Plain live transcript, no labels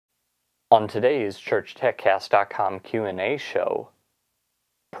On today's ChurchTechCast.com Q&A show,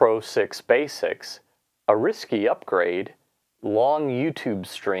 Pro6 Basics, a risky upgrade, long YouTube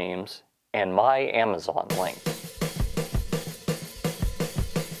streams, and my Amazon link.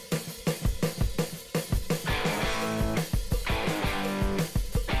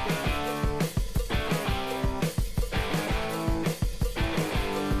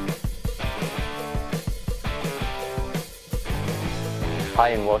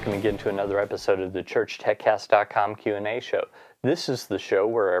 Hi, and welcome again to another episode of the ChurchTechCast.com Q&A show. This is the show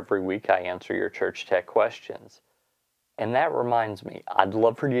where every week I answer your church tech questions. And that reminds me, I'd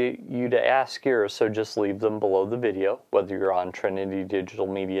love for you to ask yours, so just leave them below the video, whether you're on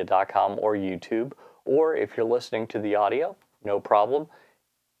trinitydigitalmedia.com or YouTube, or if you're listening to the audio, no problem.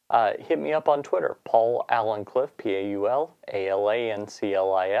 Hit me up on Twitter, Paul Allen Cliff,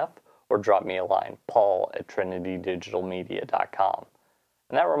 PaulAlanclif, or drop me a line, paul@trinitydigitalmedia.com.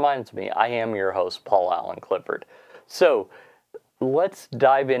 And that reminds me, I am your host, Paul Allen Clifford. So let's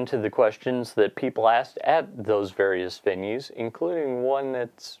dive into the questions that people asked at those various venues, including one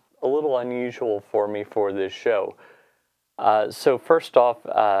that's a little unusual for me for this show. So first off,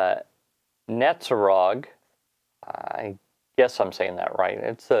 Netzerog, I guess I'm saying that right,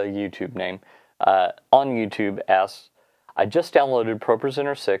 it's a YouTube name, on YouTube asks, I just downloaded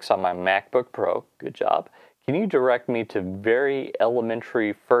ProPresenter 6 on my MacBook Pro, good job. Can you direct me to very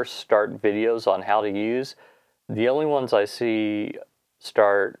elementary first start videos on how to use? The only ones I see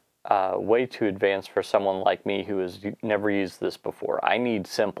start way too advanced for someone like me who has never used this before. I need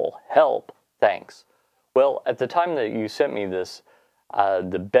simple help, thanks. Well, at the time that you sent me this,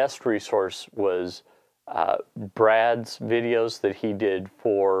 the best resource was Brad's videos that he did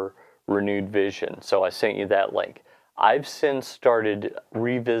for Renewed Vision. So I sent you that link. I've since started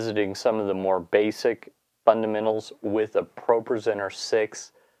revisiting some of the more basic fundamentals with a ProPresenter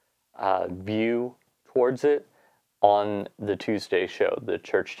 6 view towards it on the Tuesday show, the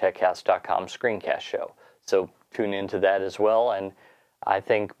ChurchTechCast.com screencast show. So tune into that as well, and I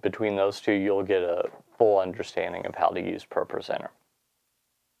think between those two you'll get a full understanding of how to use ProPresenter.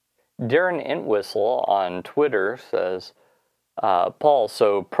 Darren Entwistle on Twitter says, Paul,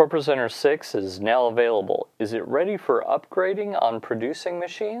 so ProPresenter 6 is now available. Is it ready for upgrading on producing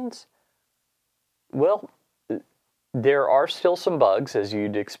machines? Well, there are still some bugs, as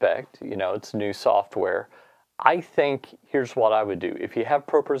you'd expect. You know, it's new software. I think here's what I would do. If you have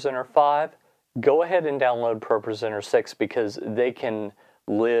ProPresenter 5, go ahead and download ProPresenter 6 because they can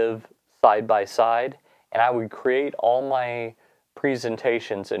live side by side. And I would create all my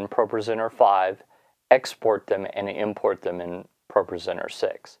presentations in ProPresenter 5, export them, and import them in ProPresenter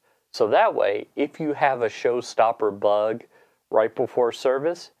 6. So that way, if you have a showstopper bug right before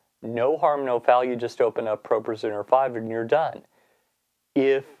service, no harm, no foul, you just open up ProPresenter 5 and you're done.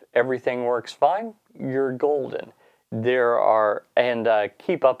 If everything works fine, you're golden. There are, and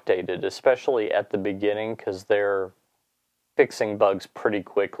keep updated, especially at the beginning, because they're fixing bugs pretty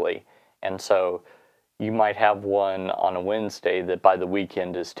quickly. And so you might have one on a Wednesday that by the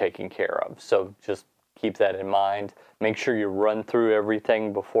weekend is taken care of. So just keep that in mind. Make sure you run through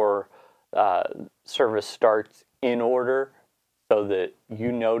everything before service starts in order, so that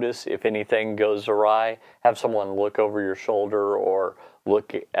you notice if anything goes awry. Have someone look over your shoulder or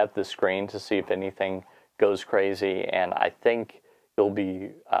look at the screen to see if anything goes crazy, and I think you'll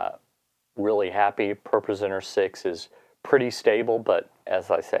be really happy. ProPresenter 6 is pretty stable, but as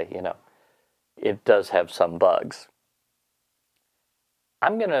I say, you know, it does have some bugs.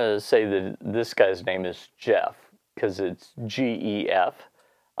 I'm going to say that this guy's name is Jeff, because it's G-E-F.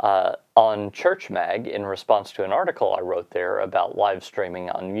 On Church Mag, in response to an article I wrote there about live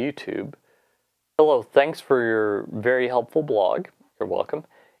streaming on YouTube. Hello, thanks for your very helpful blog. You're welcome.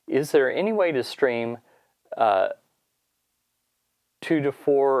 Is there any way to stream 2 to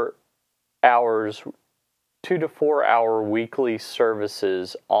 4 hour weekly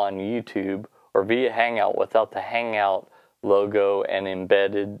services on YouTube or via Hangout without the Hangout logo and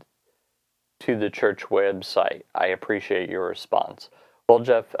embedded to the church website? I appreciate your response. Well,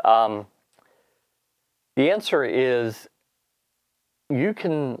 Jeff, the answer is you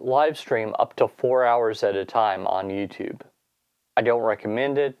can live stream up to 4 hours at a time on YouTube. I don't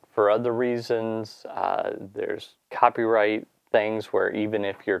recommend it for other reasons. There's copyright things where even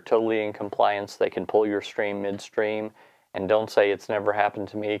if you're totally in compliance, they can pull your stream midstream. And don't say it's never happened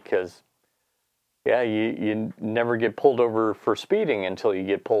to me, because yeah, you never get pulled over for speeding until you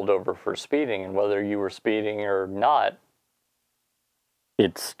get pulled over for speeding. And whether you were speeding or not,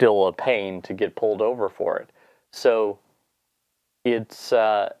 it's still a pain to get pulled over for it. So it's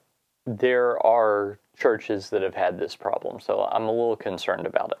there are churches that have had this problem, so I'm a little concerned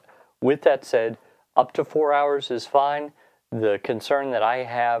about it. With that said, up to 4 hours is fine. The concern that I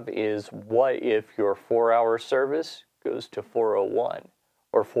have is, what if your 4-hour service goes to 401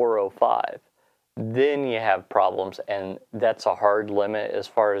 or 405? Then you have problems, and that's a hard limit as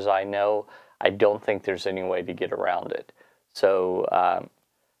far as I know. I don't think there's any way to get around it. So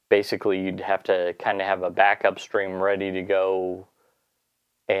basically you'd have to kind of have a backup stream ready to go,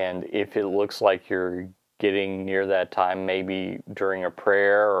 and if it looks like you're getting near that time, maybe during a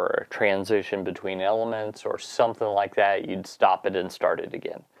prayer or a transition between elements or something like that, you'd stop it and start it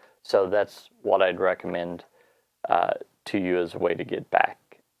again. So that's what I'd recommend to you as a way to get back,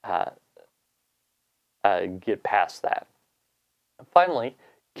 get past that. Finally,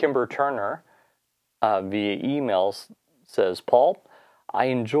 Kimber Turner via emails says, Paul, I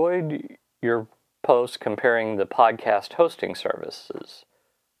enjoyed your post comparing the podcast hosting services.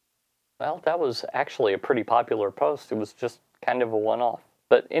 Well, that was actually a pretty popular post. It was just kind of a one-off.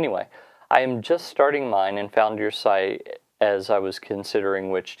 But anyway, I am just starting mine and found your site as I was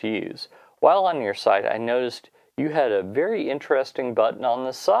considering which to use. While on your site, I noticed you had a very interesting button on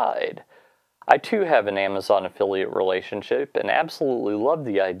the side. I too have an Amazon affiliate relationship and absolutely love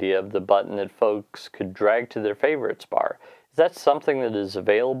the idea of the button that folks could drag to their favorites bar. Is that something that is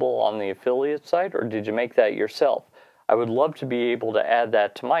available on the affiliate site, or did you make that yourself? I would love to be able to add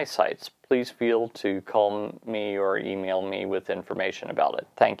that to my sites. Please feel to call me or email me with information about it.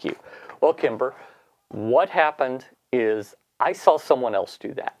 Thank you. Well, Kimber, what happened is I saw someone else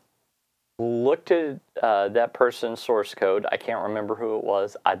do that. Looked at that person's source code. I can't remember who it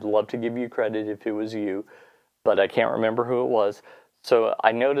was. I'd love to give you credit if it was you, but I can't remember who it was. So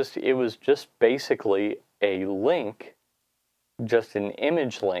I noticed it was just basically a link, just an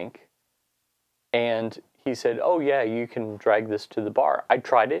image link, and he said, oh yeah, you can drag this to the bar. I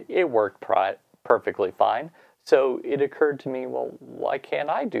tried it. It worked perfectly fine. So it occurred to me, well, why can't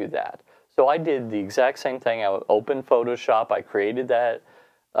I do that? So I did the exact same thing. I opened Photoshop. I created that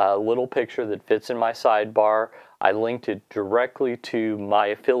little picture that fits in my sidebar. I linked it directly to my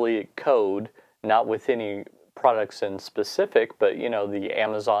affiliate code, not with any products in specific, but you know, the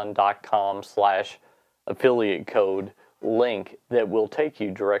Amazon.com/affiliate code link that will take you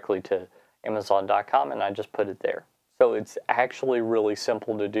directly to Amazon.com, and I just put it there. So it's actually really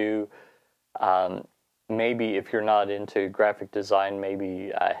simple to do. Maybe if you're not into graphic design,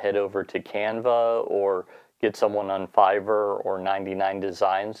 maybe head over to Canva or get someone on Fiverr or 99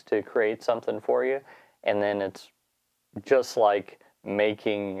 Designs to create something for you. And then it's just like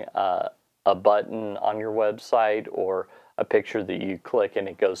making a button on your website or a picture that you click and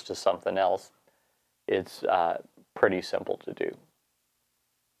it goes to something else. It's pretty simple to do.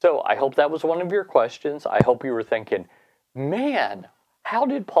 So I hope that was one of your questions. I hope you were thinking, man, how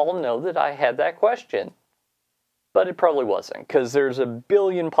did Paul know that I had that question? But it probably wasn't, because there's a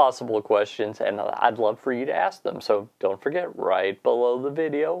billion possible questions, and I'd love for you to ask them. So don't forget, right below the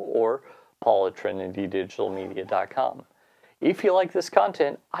video, or paul@trinitydigitalmedia.com. If you like this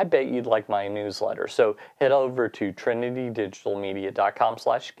content, I bet you'd like my newsletter. So head over to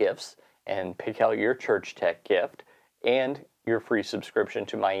trinitydigitalmedia.com/gifts and pick out your church tech gift and your free subscription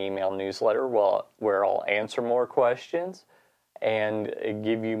to my email newsletter, where I'll answer more questions and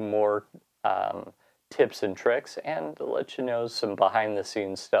give you more tips and tricks, and let you know some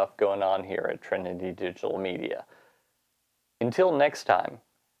behind-the-scenes stuff going on here at Trinity Digital Media. Until next time,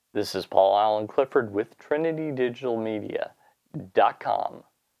 this is Paul Allen Clifford with TrinityDigitalMedia.com.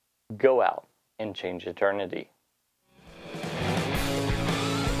 Go out and change eternity.